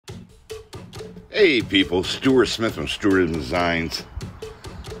Hey people, Stuart Smith from Stuart Designs.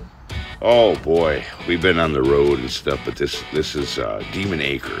 Oh boy, we've been on the road and stuff, but this is Demon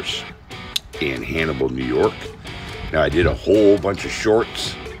Acres in Hannibal, New York. Now I did a whole bunch of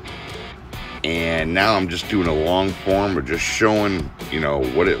shorts, and now I'm just doing a long form of just showing, you know,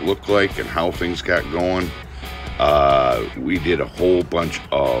 what it looked like and how things got going. We did a whole bunch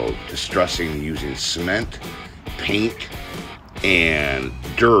of distressing using cement, paint, and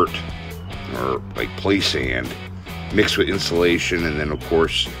dirt, or like play sand, mixed with insulation, and then of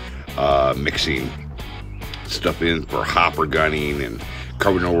course mixing stuff in for hopper gunning and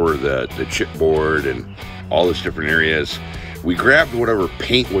covering over the chipboard and all these different areas. We grabbed whatever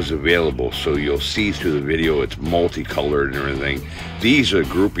paint was available, so you'll see through the video it's multicolored and everything. These are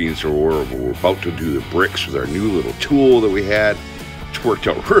groupings where we're about to do the bricks with our new little tool that we had. It's worked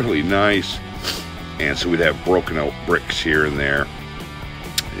out really nice, and so we'd have broken out bricks here and there.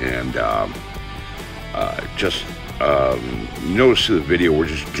 And notice through the video we're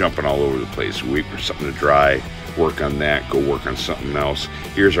just jumping all over the place. We wait for something to dry, work on that, go work on something else.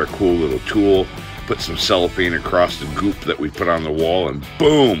 Here's our cool little tool. Put some cellophane across the goop that we put on the wall, and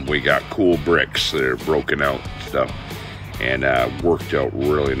boom, we got cool bricks that are broken out and stuff. And worked out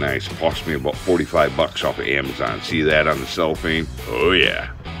really nice. Cost me about 45 bucks off of Amazon. See that on the cellophane? Oh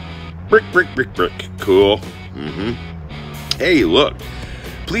yeah. Brick, brick, brick, brick. Cool. Hey, look.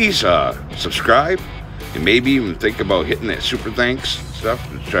 Please subscribe, and maybe even think about hitting that super thanks stuff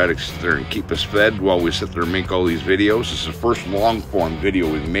to try to sit there and keep us fed while we sit there and make all these videos. This is the first long form video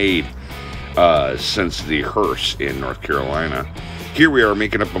we've made since the hearse in North Carolina. Here we are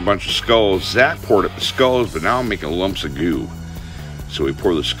making up a bunch of skulls. Zach poured up the skulls, but now I'm making lumps of goo. So we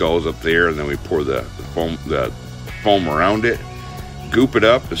pour the skulls up there, and then we pour the foam around it, goop it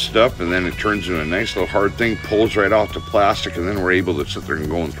up and stuff, and then it turns into a nice little hard thing, pulls right off the plastic, and then we're able to sit there and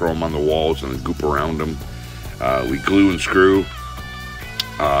go and throw them on the walls and then goop around them. We glue and screw.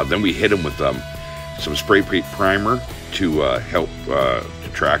 Then we hit them with some spray paint primer to help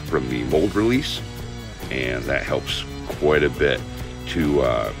detract from the mold release, and that helps quite a bit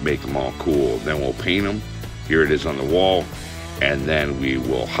to make them all cool. Then we'll paint them. Here it is on the wall, and then we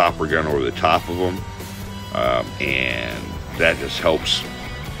will hopper gun over the top of them, and that just helps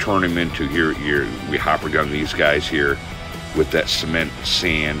turn them into here. We hopper gun these guys here with that cement,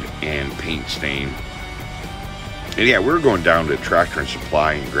 sand, and paint stain. And yeah, we were going down to Tractor and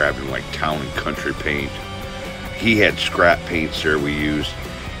Supply and grabbing like town and country paint. He had scrap paints there we used,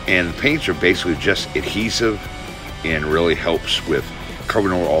 and the paints are basically just adhesive and really helps with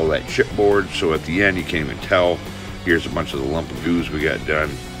covering over all that chipboard. So at the end you can't even tell. Here's a bunch of the lump of goos we got done.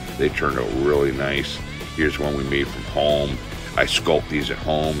 They turned out really nice. Here's one we made from home. I sculpt these at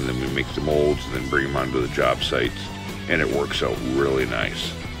home, and then we make the molds and then bring them onto the job sites, and it works out really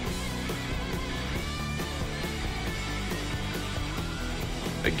nice.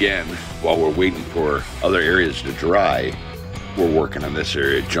 Again, while we're waiting for other areas to dry, we're working on this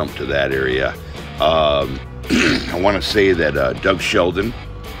area. Jump to that area. I want to say that Doug Sheldon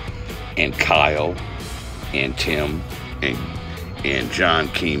and Kyle and Tim and John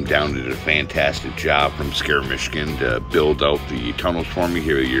came down and did a fantastic job from Scare, Michigan to build out the tunnels for me.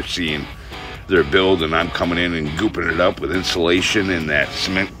 Here you're seeing their build, and I'm coming in and gooping it up with insulation and that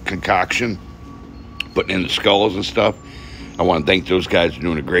cement concoction, putting in the skulls and stuff. I want to thank those guys for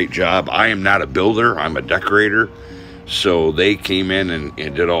doing a great job. I am not a builder, I'm a decorator. So they came in and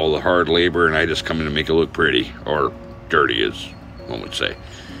did all the hard labor, and I just come in to make it look pretty, or dirty as one would say.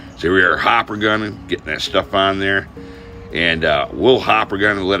 So we are hopper gunning, getting that stuff on there. And we'll hopper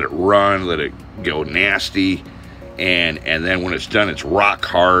gun and let it run, let it go nasty, and then when it's done, it's rock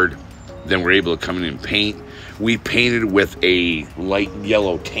hard. Then we're able to come in and paint. We painted with a light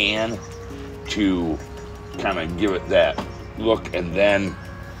yellow tan to kind of give it that look, and then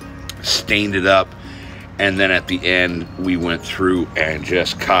stained it up. And then at the end, we went through and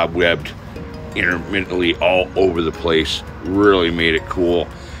just cobwebbed intermittently all over the place. Really made it cool.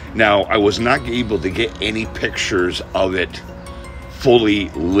 Now, I was not able to get any pictures of it fully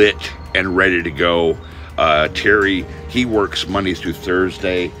lit and ready to go. Terry, he works Monday through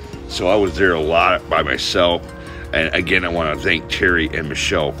Thursday, so I was there a lot by myself. And again, I want to thank Terry and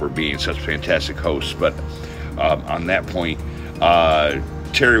Michelle for being such fantastic hosts. But on that point,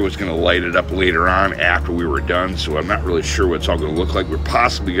 Terry was going to light it up later on after we were done, so I'm not really sure what it's all going to look like. We're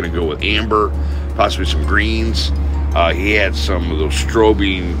possibly going to go with amber, possibly some greens. He had some of those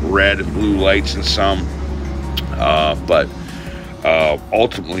strobing red and blue lights and some, but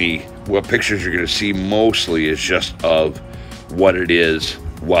ultimately what pictures you're going to see mostly is just of what it is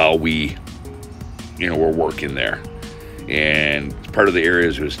while we, we're working there. And part of the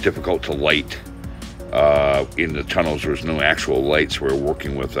areas was difficult to light In the tunnels, there was no actual lights. We were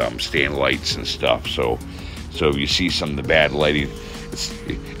working with stand lights and stuff. So if you see some of the bad lighting,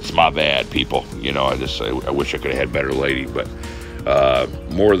 it's my bad, people. You know, I wish I could have had better lighting. But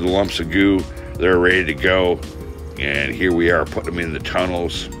more of the lumps of goo, they're ready to go. And here we are putting them in the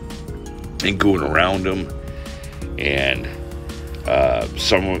tunnels and going around them. And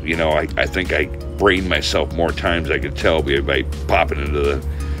some, you know, I think I brained myself more times I could tell by popping into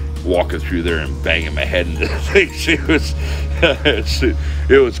walking through there and banging my head into things.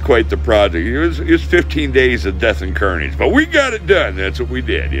 It was quite the project. It was 15 days of death and carnage, but we got it done. That's what we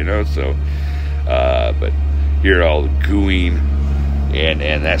did, you know. So, but here all the gooing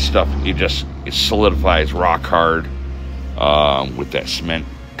and that stuff, it solidifies rock hard with that cement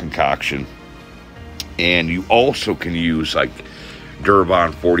concoction. And you also can use like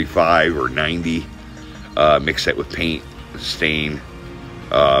Durabond 45 or 90, mix that with paint, stain,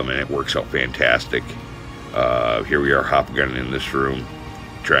 and it works out fantastic. Here we are hop gunning in this room,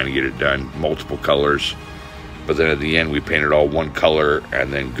 trying to get it done, multiple colors. But then at the end, we paint it all one color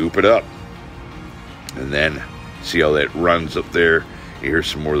and then goop it up. And then see how that runs up there. Here's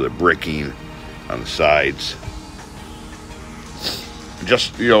some more of the bricking on the sides.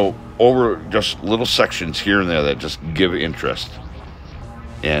 Just, you know, over just little sections here and there that just give interest.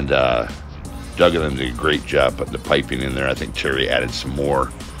 And Doug and them did a great job putting the piping in there. I think Terry added some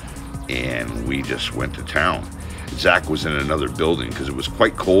more, and we just went to town. Zach was in another building because it was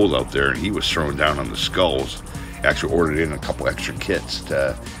quite cold out there, and he was throwing down on the skulls. Actually ordered in a couple extra kits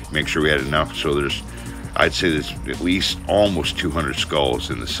to make sure we had enough. So I'd say there's at least almost 200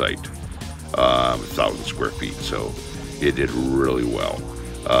 skulls in the site, 1,000 square feet. So it did really well.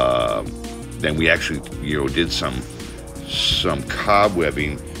 Then we actually, you know, did some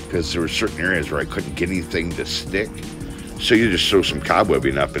cobwebbing because there were certain areas where I couldn't get anything to stick. So you just throw some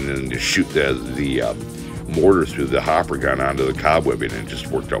cobwebbing up and then just shoot the mortar through the hopper gun onto the cobwebbing, and it just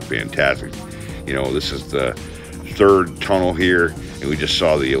worked out fantastic. You know, this is the third tunnel here, and we just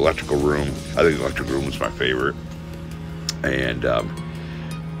saw the electrical room. I think the electrical room was my favorite. And,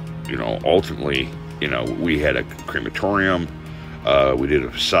 you know, ultimately, you know, we had a crematorium. We did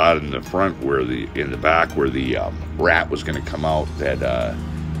a facade in the front in the back where the rat was going to come out that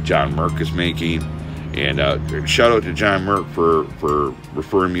John Merck is making. And shout out to John Merck for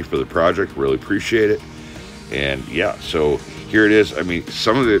referring me for the project. Really appreciate it. And yeah, so here it is. I mean,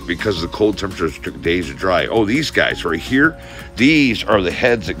 some of it, because of the cold temperatures, took days to dry. Oh, these guys right here, these are the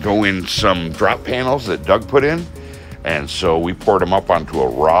heads that go in some drop panels that Doug put in. And so we poured them up onto a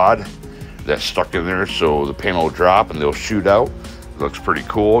rod that's stuck in there, so the panel will drop and they'll shoot out. It looks pretty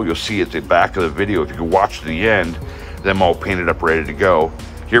cool. You'll see at the back of the video, if you can watch to the end, them all painted up, ready to go.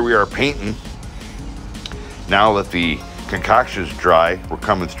 Here we are painting. Now that the concoction's dry, we're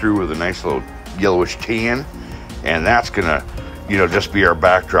coming through with a nice little yellowish tan, and that's gonna, you know, just be our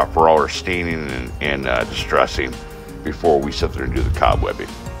backdrop for all our staining and distressing before we sit there and do the cobwebbing.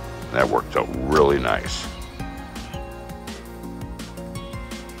 That worked out really nice.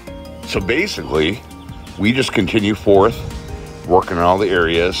 So basically, we just continue forth, working on all the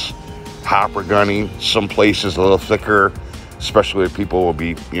areas, hopper gunning, some places a little thicker, especially if people will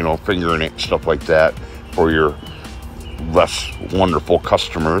be, you know, fingering it, stuff like that, for your less wonderful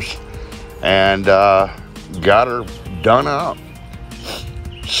customers. And got her done up.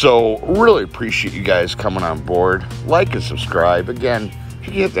 So really appreciate you guys coming on board. Like and subscribe. Again, if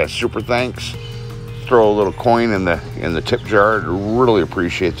you get that super thanks, throw a little coin in the tip jar. I'd really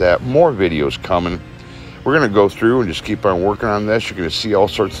appreciate that. More videos coming. We're gonna go through and just keep on working on this. You're gonna see all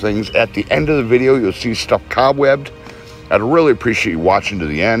sorts of things. At the end of the video, you'll see stuff cobwebbed. I'd really appreciate you watching to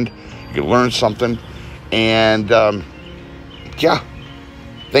the end. You can learn something. And yeah,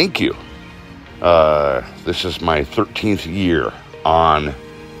 thank you. This is my 13th year on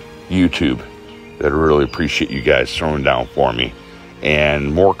YouTube. I'd really appreciate you guys throwing down for me.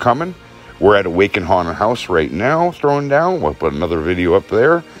 And more coming. We're at Awaken Haunted House right now, throwing down. We'll put another video up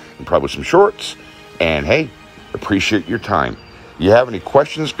there and probably some shorts. And hey, appreciate your time. You have any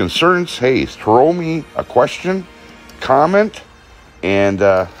questions, concerns? Hey, throw me a question, comment, and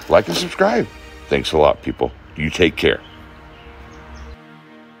like and subscribe. Thanks a lot, people. You take care.